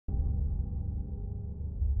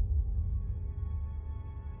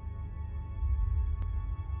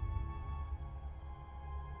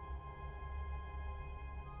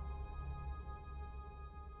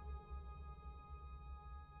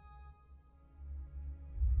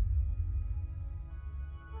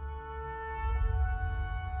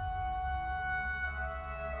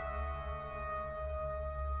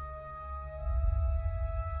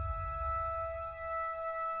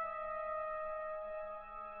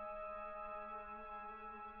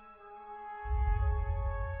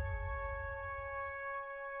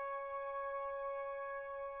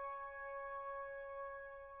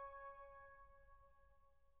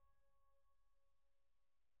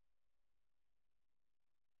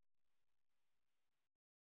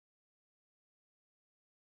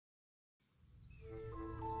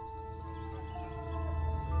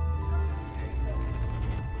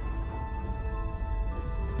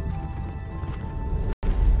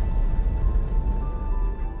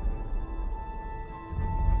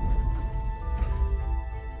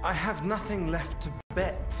I have nothing left to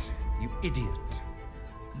bet, you idiot.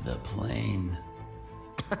 The plane.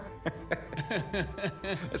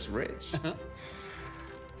 That's rich.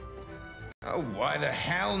 Oh, why the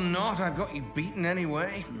hell not? I've got you beaten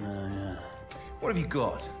anyway. Oh, yeah. What have you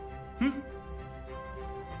got?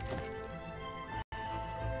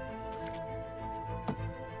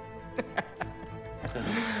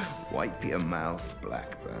 Wipe your mouth,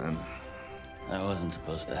 Blackburn. That wasn't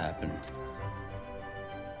supposed to happen.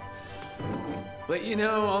 But you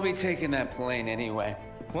know, I'll be taking that plane anyway.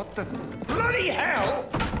 What the bloody hell?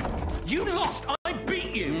 You lost! I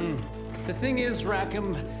beat you! The thing is,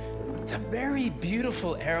 Rackham, it's a very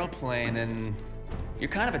beautiful aeroplane, and you're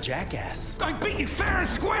kind of a jackass. I beat you fair and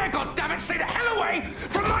square, goddammit! Stay the hell away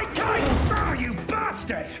from my kite! Oh, you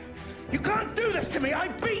bastard! You can't do this to me! I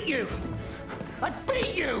beat you! I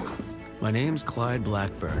beat you! My name's Clyde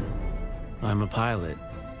Blackburn. I'm a pilot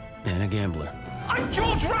and a gambler. I'm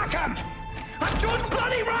George Rackham! I'm George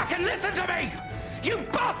bloody Rackham! Listen to me! You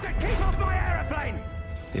bastard! Keep off my aeroplane!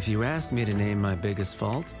 If you asked me to name my biggest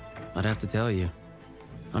fault, I'd have to tell you.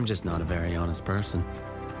 I'm just not a very honest person.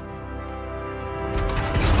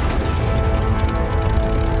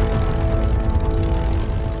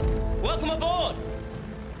 Welcome aboard!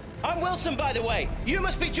 I'm Wilson, by the way. You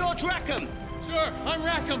must be George Rackham. Sure, I'm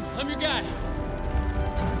Rackham. I'm your guy.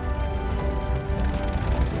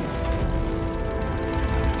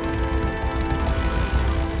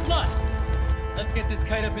 Blood! Let's get this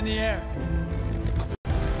kite up in the air.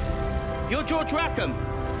 You're George Rackham,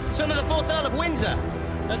 son of the 4th Earl of Windsor.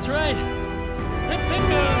 That's right. Hip hip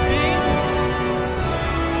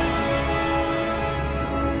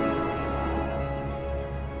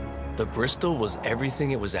The Bristol was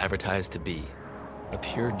everything it was advertised to be. A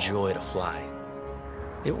pure joy to fly.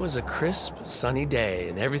 It was a crisp, sunny day,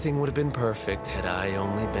 and everything would have been perfect had I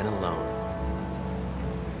only been alone.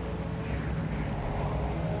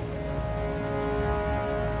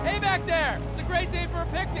 Hey back there! It's a great day for a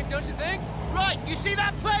picnic, don't you think? Right, you see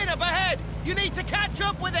that plane up ahead? You need to catch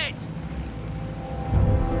up with it.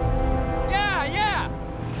 Yeah!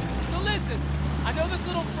 So listen, I know this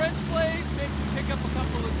little French place, maybe pick up a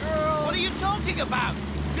couple of girls. What are you talking about?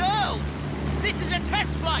 Girls! This is a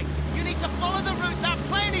test flight. You need to follow the route that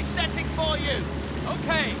plane is setting for you.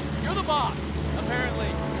 Okay, you're the boss, apparently.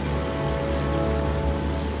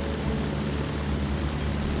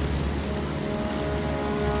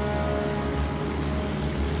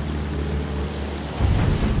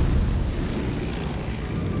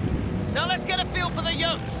 Now let's get a feel for the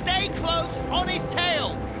yoke. Stay close on his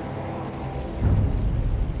tail.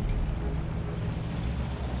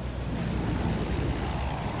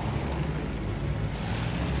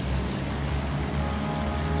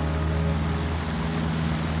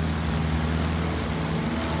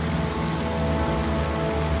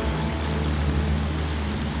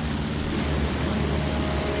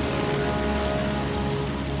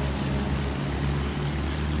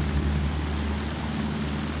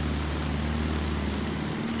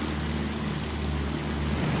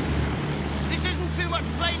 Too much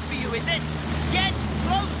plane for you, is it? Get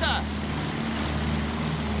closer!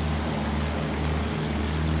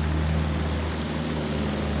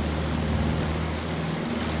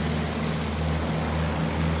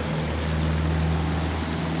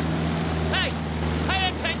 Hey! Pay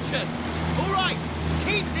attention! All right,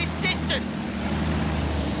 keep this distance!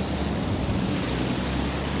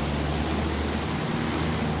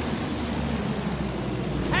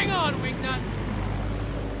 Hang on, Wingnut!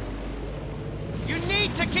 You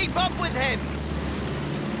need to keep up with him!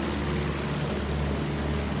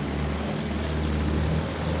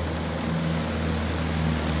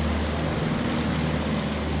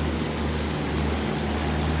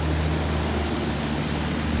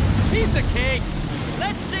 Piece of cake!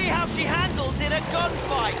 Let's see how she handles in a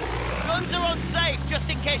gunfight! Guns are unsafe, just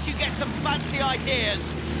in case you get some fancy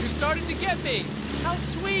ideas. You're starting to get me! How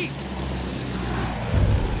sweet!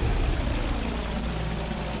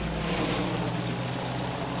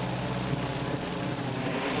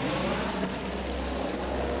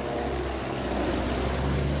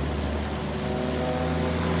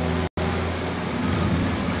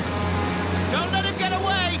 Don't let him get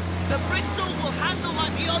away! The Bristol will handle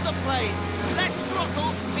like the other planes. Less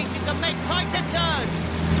throttle means you can make tighter turns.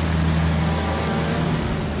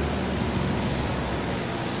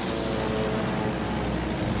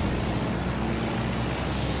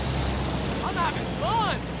 I'm having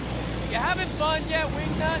fun! You having fun yet,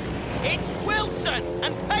 Wingnut? It's Wilson,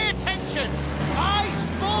 and pay attention! Eyes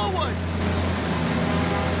forward!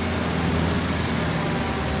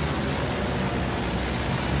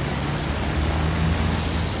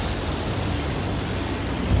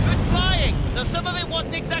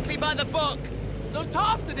 isn't exactly by the book. So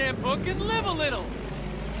toss the damn book and live a little.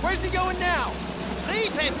 Where's he going now?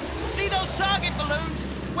 Leave him! See those target balloons?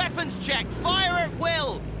 Weapons check. Fire at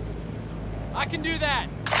will. I can do that.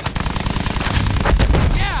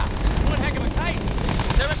 Yeah, this is one heck of a kite.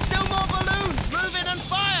 There are still more balloons. Move in and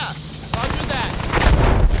fire. Roger that.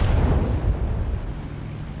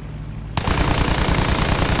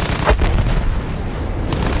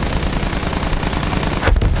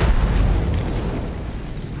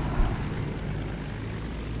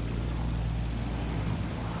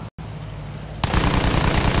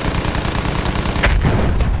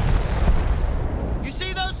 You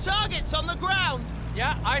see those targets on the ground?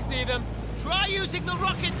 Yeah, I see them. Try using the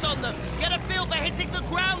rockets on them. Get a feel for hitting the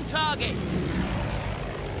ground targets.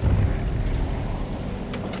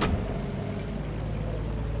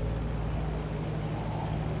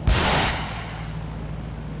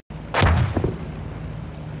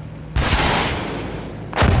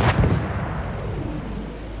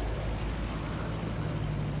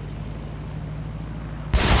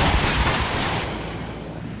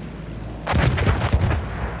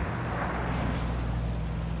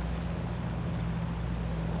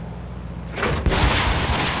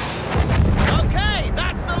 Okay,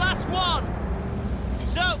 that's the last one.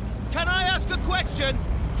 So, can I ask a question?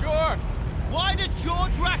 Sure. Why does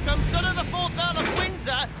George Rackham, son of the 4th Earl of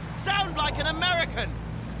Windsor, sound like an American?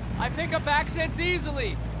 I pick up accents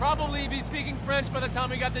easily. Probably be speaking French by the time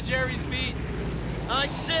we got the Jerry's beat. I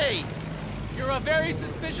see. You're a very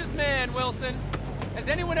suspicious man, Wilson. Has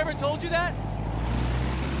anyone ever told you that?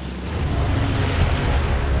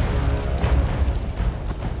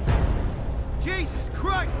 Jesus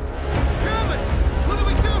Christ! Germans! What do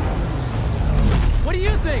we do? What do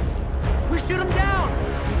you think? We shoot them down.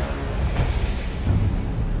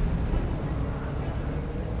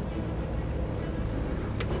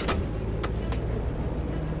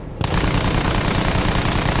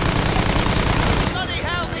 Bloody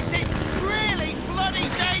hell, this is really bloody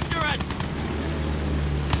dangerous!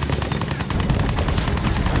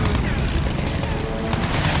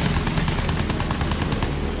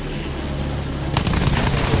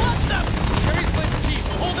 What the? Jerry's playing for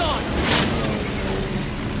keeps. Hold on.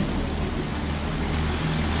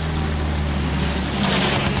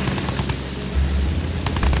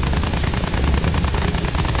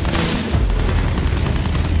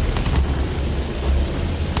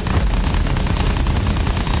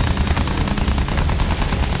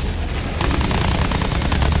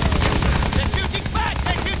 They're shooting back!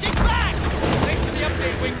 They're shooting back! Thanks for the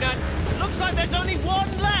update, Wingnut. Looks like there's only one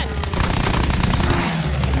left!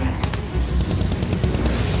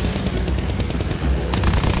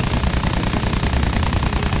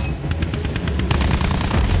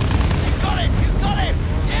 You got him! You got him!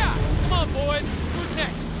 Yeah, come on, boys. Who's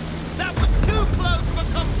next? That was too close for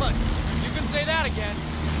comfort! You can say that again.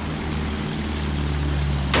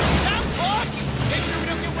 Now push! Make sure we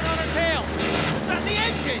don't get one on our tail. Is that the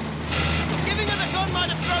engine? Giving her the gun might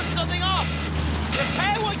have thrown something off!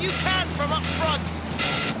 Repair what you can from up front!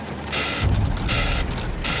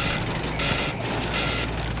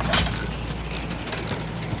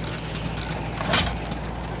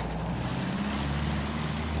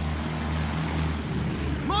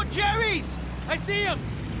 More Jerry's! I see him.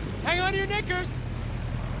 Hang on to your knickers.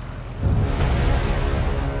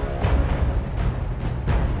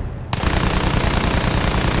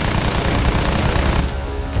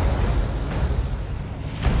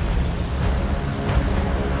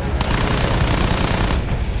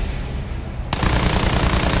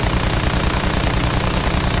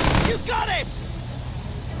 You got him!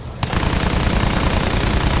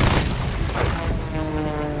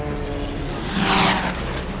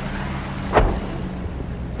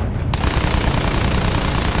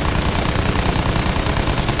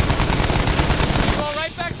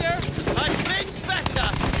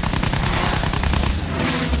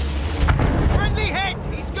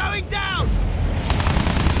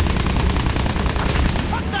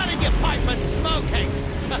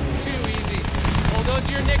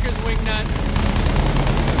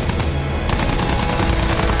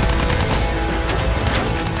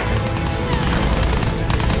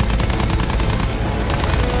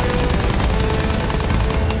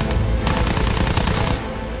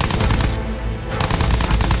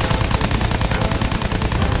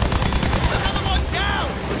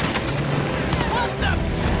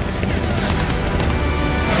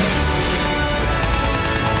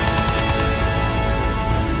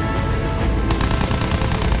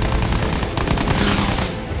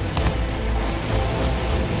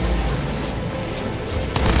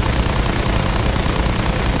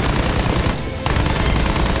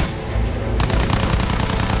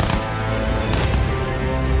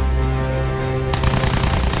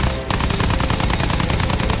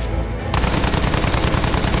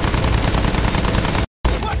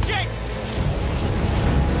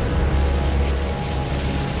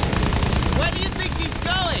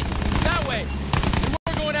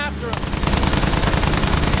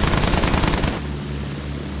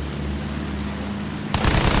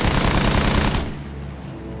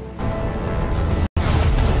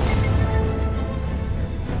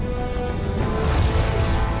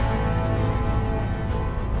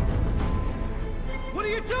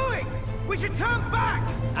 should turn back!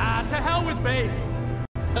 Ah, to hell with base.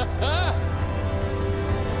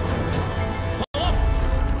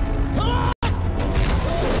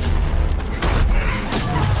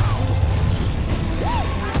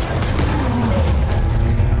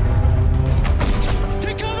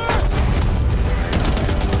 Take cover!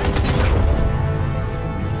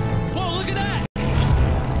 Whoa, look at that!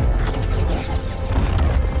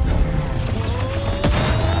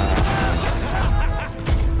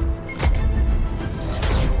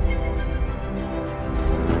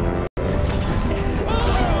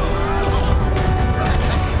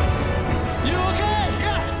 You okay?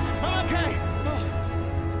 Yeah, I'm okay.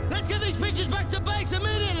 Let's get these pictures back to base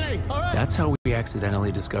immediately. All right. That's how we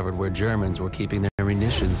accidentally discovered where Germans were keeping their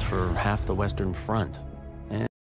munitions for half the Western Front.